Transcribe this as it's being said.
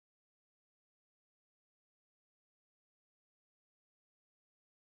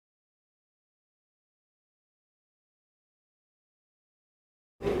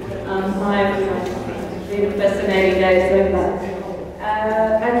Hi everyone. It's been a fascinating day so far.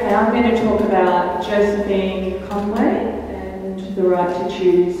 Okay, I'm going to talk about Josephine Conway and the Right to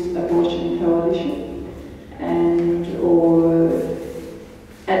Choose Abortion Coalition. Or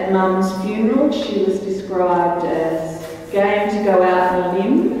at Mum's funeral, she was described as game to go out on a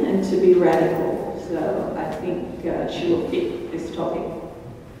limb and to be radical. So I think she will fit this topic.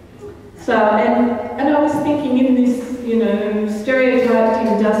 So, and I was thinking in this, stereotyped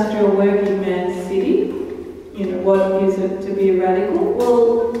industrial working man city, what is it to be a radical?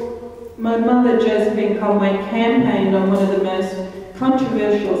 Well, my mother, Josephine Conway, campaigned on one of the most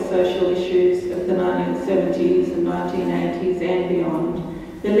controversial social issues of the 1970s and 1980s and beyond,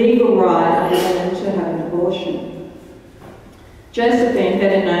 the legal right of women to have an abortion. Josephine,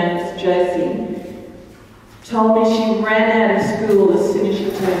 better known as Josie, told me she ran out of school as soon as she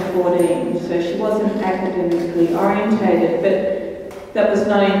turned 14, so she wasn't academically orientated, but that was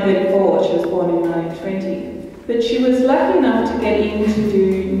 1934, she was born in 1920. But she was lucky enough to get in to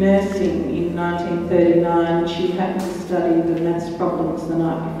do nursing in 1939. She happened to study the maths problems the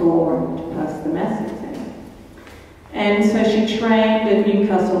night before and to pass the maths exam. And so she trained at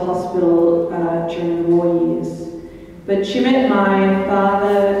Newcastle Hospital during the war years. But she met my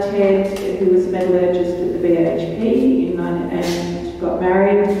father, Ted, who was a metallurgist at the BHP and got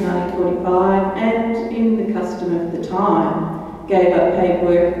married in 1945, and in the custom of the time, gave up paid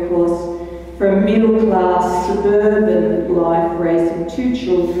work, of course, for a middle-class suburban life, raising 2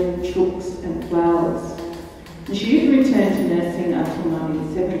 children, chooks and flowers. And she didn't return to nursing until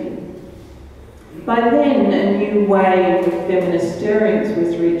 1970. By then, a new wave of feminist stirrings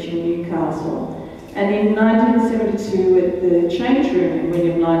was reaching Newcastle. And in 1972, at the change room in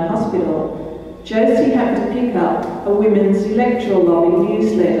William Lyne Hospital, Josie happened to pick up a women's electoral lobby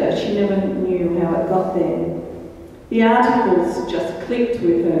newsletter. She never knew how it got there. The articles just clicked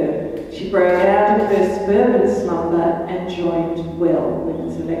with her. She broke out of her suburban slumber and joined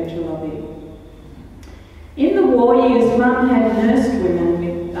Women's Electoral Lobby. In the war years, Mum had nursed women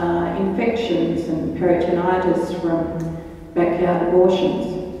with infections and peritonitis from backyard abortions.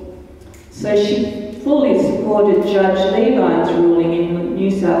 So she fully supported Judge Levine's ruling in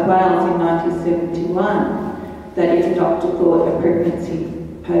New South Wales in 1971 that if a doctor thought a pregnancy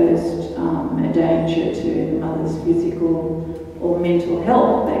posed a danger to the mother's physical or mental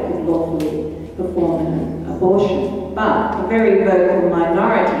health, they could lawfully perform an abortion. But a very vocal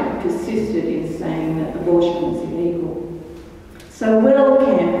minority persisted in saying that abortion was illegal. So Well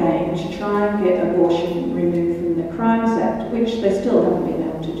campaigned to try and get abortion removed from the Crimes Act, which they still haven't been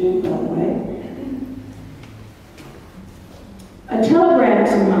able to do, by the way. A telegram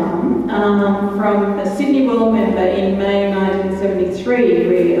to Mum from a Sydney Well member in May 1973,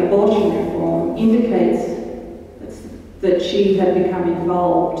 re abortion reform, indicates that she had become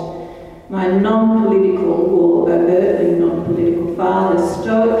involved. My non-political or overtly non-political father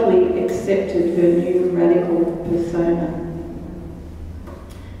stoically accepted her new radical persona.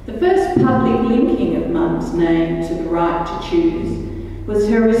 The first public linking of Mum's name to the right to choose was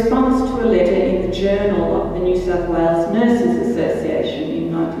her response to a letter in the Journal of the New South Wales Nurses Association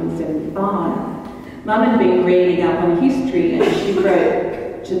in 1975. Mum had been reading up on history and she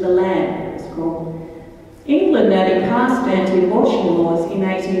wrote to the Land, it was called. England only passed anti-abortion laws in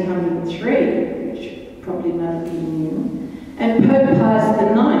 1803, which probably none of you knew, and Pope Pius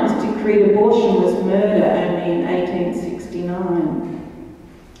IX decreed abortion was murder only in 1869.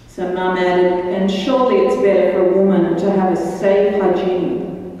 So Mum added, and surely it's better for a woman to have a safe,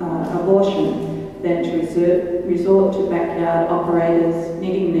 hygienic abortion than to resort to backyard operators,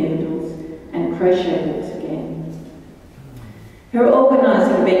 knitting needles and crochet hooks again. Her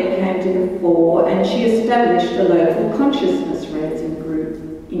organising event came to the fore and she established a local consciousness raising group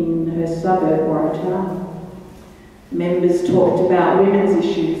in her suburb, Waratah. Members talked about women's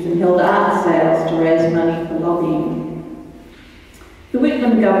issues and held art sales to raise money for lobbying. The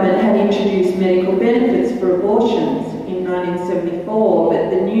Whitlam government had introduced medical benefits for abortions in 1974, but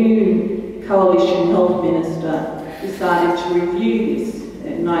the new coalition health minister decided to review this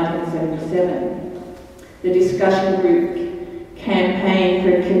in 1977. The discussion group campaigned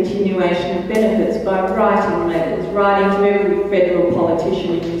for a continuation of benefits by writing letters, writing to every federal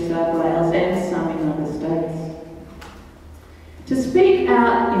politician in New South Wales and some in other states. To speak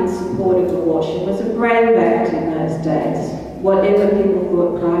out in support of abortion was a brave act in those days, whatever people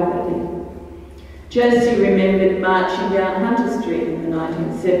thought privately. Josie remembered marching down Hunter Street in the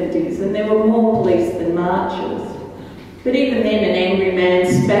 1970s, and there were more police than marchers. But even then, an angry man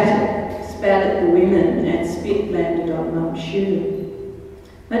spat at the women and spit landed on Mum's shoe.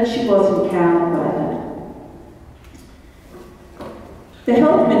 But she wasn't cowed by that. The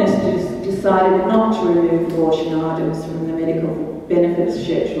health ministers decided not to remove abortion items from the medical benefits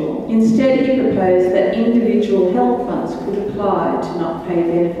schedule. Instead, he proposed that individual health funds could apply to not pay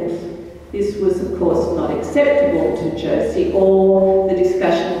benefits. This was, of course, not acceptable to Josie or the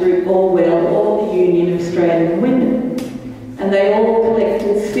discussion group Orwell or the Union of Australian Women. And they all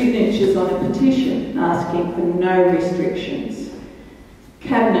collected signatures on a petition asking for no restrictions.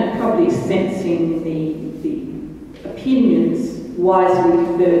 Cabinet, probably sensing the opinions, wisely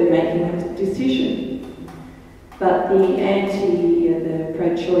deferred making a decision. But the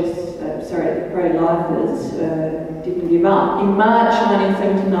pro-lifers didn't give up. In March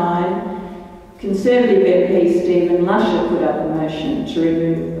 1979, Conservative MP Stephen Lusher put up a motion to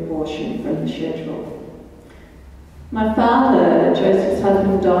remove abortion from the schedule. My father, Joseph's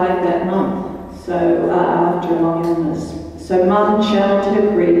husband, died that month, so after a long illness. So Mum channeled her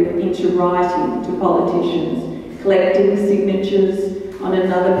grief into writing to politicians, collecting signatures on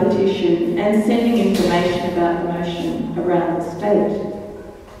another petition and sending information about the motion around the state.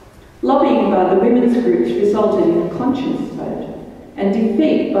 Lobbying by the women's groups resulted in a conscience vote and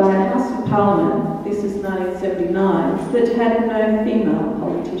defeat by a House of Parliament, this is 1979, that had no female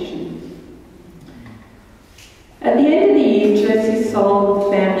politicians. At the end of the year, Josie sold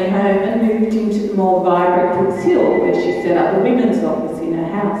the family home and moved into the more vibrant Woods Hill, where she set up a women's office in her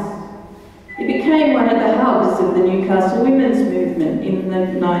house. It became one of the hubs of the Newcastle women's movement in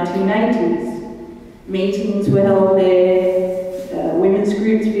the 1980s. Meetings were held there, women's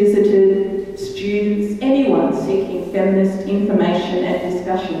groups visited, students, anyone seeking feminist information and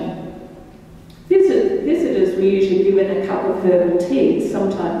discussion. Visitors were usually given a cup of herbal tea,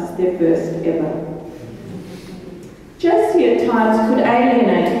 sometimes their first ever. Josie at times could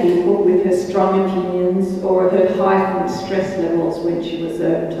alienate people with her strong opinions or her heightened stress levels when she was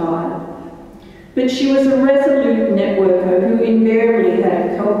overtired. But she was a resolute networker who invariably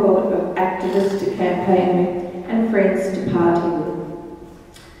had a cohort of activists to campaign with and friends to party with.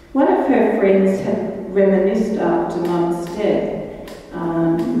 One of her friends had reminisced after Mum's death,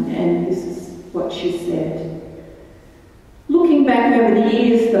 and this is what she said. Looking back over the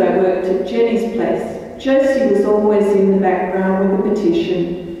years that I worked at Jenny's place, Josie was always in the background with a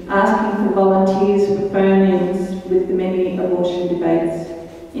petition, asking for volunteers for phone-ins with the many abortion debates,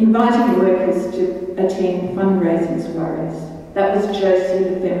 inviting workers to attend fundraising soirees. That was Josie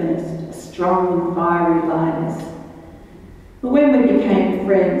the feminist, a strong and fiery lioness. But when we became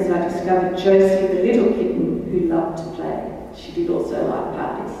friends, I discovered Josie the little kitten who loved to play. She did also like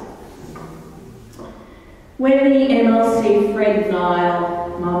parties. When the MLC Fred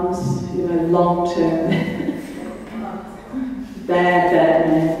Nile, Mum's long-term bad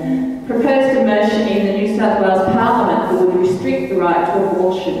man, proposed a motion in the New South Wales Parliament that would restrict the right to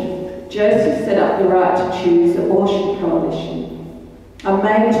abortion, Josie set up the Right to Choose Abortion Coalition. On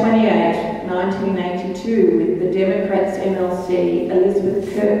May 28, 1982, with the Democrats MLC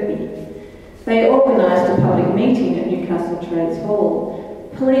Elizabeth Kirkby, they organised a public meeting at Newcastle Trades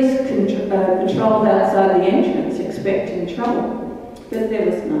Hall. Police patrolled outside the entrance expecting trouble, but there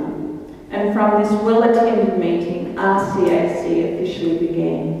was none. And from this well-attended meeting, RCAC officially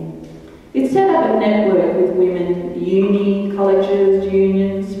began. It set up a network with women, uni, colleges,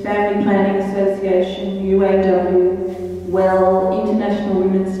 unions, Family Planning Association, UAW, WELL, International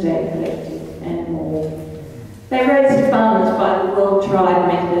Women's Day Collective, and more. They raised funds by the well-tried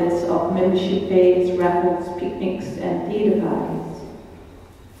methods of membership fees, raffles, picnics, and theatre parties.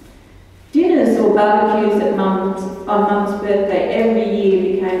 Dinners or barbecues on Mum's birthday every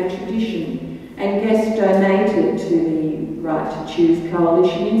year became a tradition, and guests donated to the Right to Choose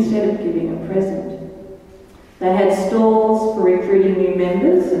Coalition instead of giving a present. They had stalls for recruiting new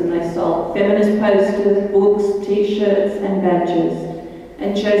members, and they sold feminist posters, books, t-shirts and badges,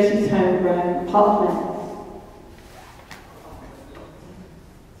 and Josie's homegrown pot lamps.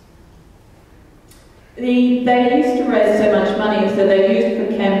 They used to raise so much money, so they used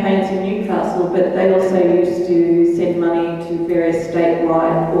for campaigns in Newcastle, but they also used to send money to various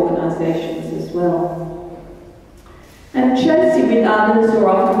statewide organisations as well. And Josie, with others or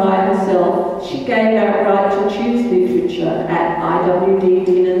often by herself, she gave out Right to Choose literature at IWD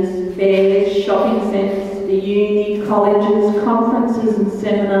dinners, fairs, shopping centres, the uni, colleges, conferences and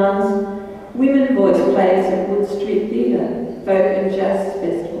seminars, women voice plays at Wood Street Theatre, folk and jazz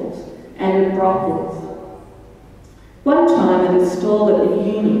festivals, and at brothels. One time at a stall at the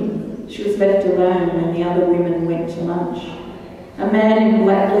uni, she was left alone when the other women went to lunch. A man in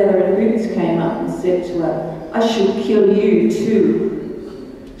black leather and boots came up and said to her, "I should kill you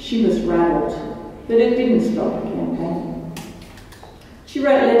too." She was rattled, but it didn't stop the campaign. She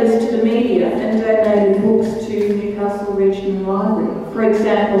wrote letters to the media and donated books to Newcastle Regional Library. For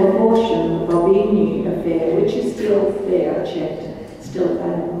example, Abortion, the Bobigny affair, which is still there, I checked, still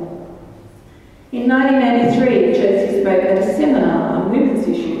available. In 1983, Josie spoke at a seminar on women's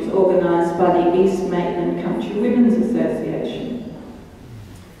issues organised by the East Maitland Country Women's Association.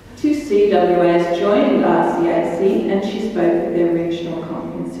 Two CWAs joined RCAC and she spoke at their regional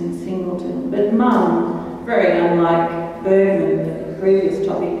conference in Singleton. But Mum, very unlike Bergman, the previous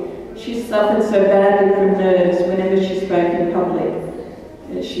topic, she suffered so badly from nerves whenever she spoke in public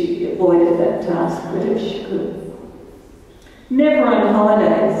that she avoided that task whenever she could. Never on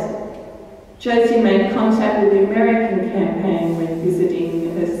holidays, Josie made contact with the American campaign when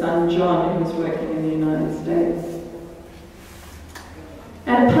visiting her son John, who was working in the United States.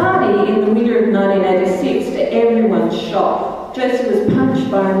 At a party in the winter of 1986, to everyone's shock, Josie was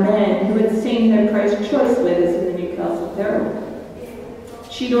punched by a man who had seen her pro-choice letters in the Newcastle Herald.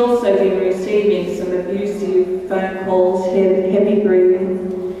 She'd also been receiving some abusive phone calls, heavy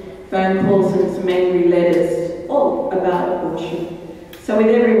breathing, phone calls and some angry letters, all about abortion. So with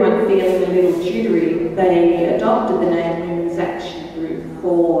everyone feeling a little jittery, they adopted the name Women's Action Group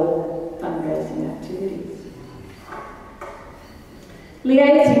for fundraising activities.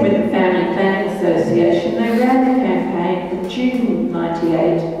 Liaising with the Family Planning Association, they ran a campaign in June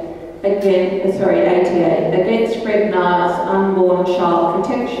 88 against Fred Niles' Unborn Child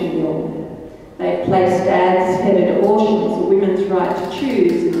Protection Bill. They placed ads headed abortions, a women's right to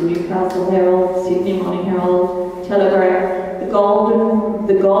choose in the Newcastle Herald, Sydney Morning Herald, Telegraph, the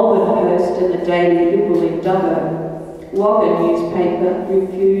Golden Post and the Daily Liberal in Dubbo. Wagga newspaper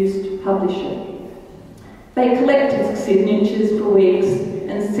refused publishing. They collected signatures for weeks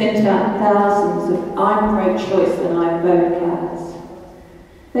and sent out thousands of I'm pro-choice and I vote cards.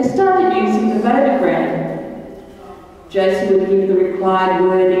 They started using the votogram. Josie would give the required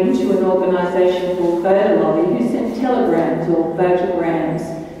wording to an organisation called Voter Lobby, who sent telegrams or votograms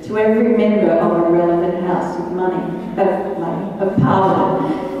to every member of a relevant house of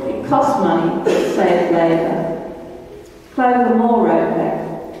Parliament. It cost money, but saved labour. Clover Moore wrote back,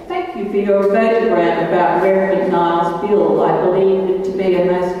 "Thank you for your votogram about Reverend Niles' bill. I believe it to be a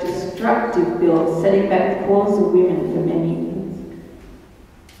most destructive bill, setting back the cause of women for many years."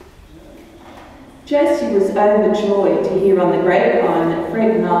 Josie was overjoyed to hear on the grapevine that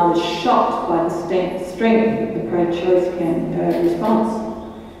Fred Niles was shocked by the strength of the pro-choice response.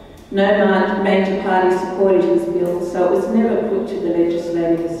 No major party supported his bill, so it was never put to the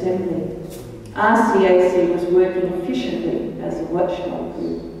Legislative Assembly. RCAC was working efficiently as a watchdog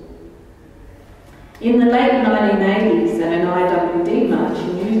group. In the late 1980s, at an IWD march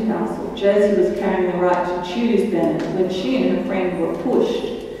in Newcastle, Josie was carrying the Right to Choose banner when she and her friend were pushed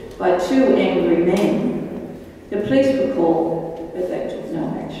by two angry men. The police were called, but they took no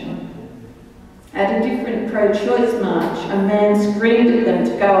action. At a different pro-choice march, a man screamed at them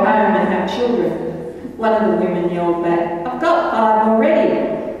to go home and have children. One of the women yelled back, "I've got 5 already."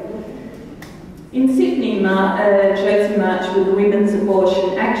 In Sydney, Josie marched with the Women's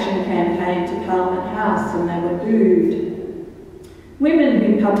Abortion Action Campaign to Parliament House and they were booed. Women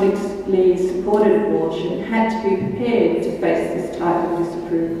who publicly supported abortion had to be prepared to face this type of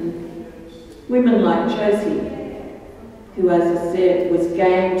disapproval. Women like Josie, who, as I said, was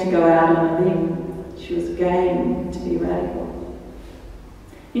game to go out on a limb. She was game to be radical.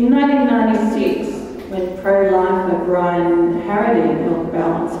 In 1996, when pro-lifer Brian Harradine held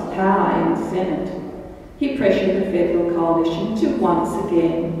balance of power in the Senate, he pressured the federal coalition to once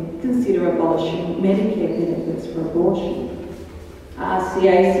again consider abolishing Medicare benefits for abortion.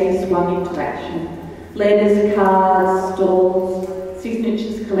 RCAC swung into action. Letters, cards, stalls,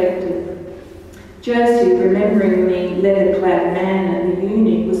 signatures collected. Josie, remembering the leather-clad man at the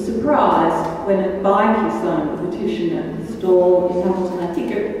uni, was surprised when a bike he signed the petition at the stall in Hamilton. I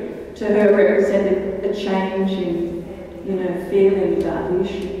think it, to her, represented a change in, feeling about the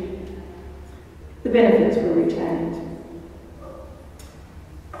issue. The benefits were retained.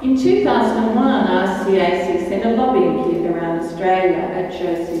 In 2001, RCAC sent a lobbying kit around Australia at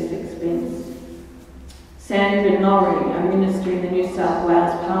Josie's expense. Sandra Norrie, a minister in the New South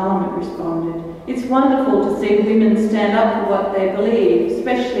Wales Parliament, responded, "It's wonderful to see women stand up for what they believe,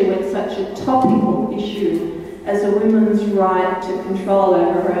 especially when such a topical issue as a woman's right to control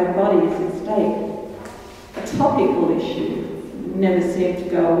over her own body is at stake." A topical issue never seemed to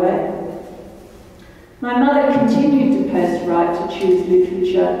go away. My mother continued to post right to choose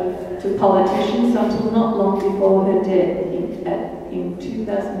literature to politicians until not long before her death in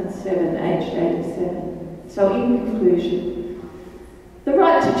 2007, aged 87. So in conclusion, the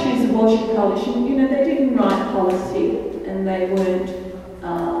Right to Choose Abortion Coalition, they didn't write policy and they weren't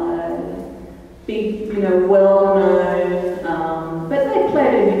big, well-known, but they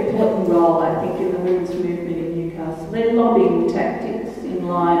played an important role, I think, in the women's movement in Newcastle. Their lobbying tactics, in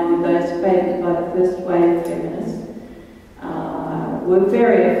line with those favoured by the first wave feminists, were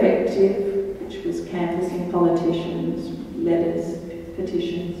very effective, which was canvassing politicians, letters,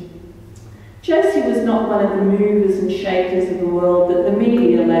 petitions. Josie was not one of the movers and shakers of the world that the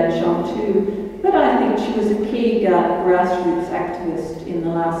media latch on to, but I think she was a key grassroots activist in the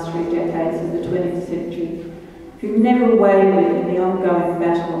last 3 decades of the 20th century, who never wavered in the ongoing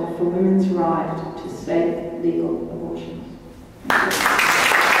battle for women's right to safe, legal abortions.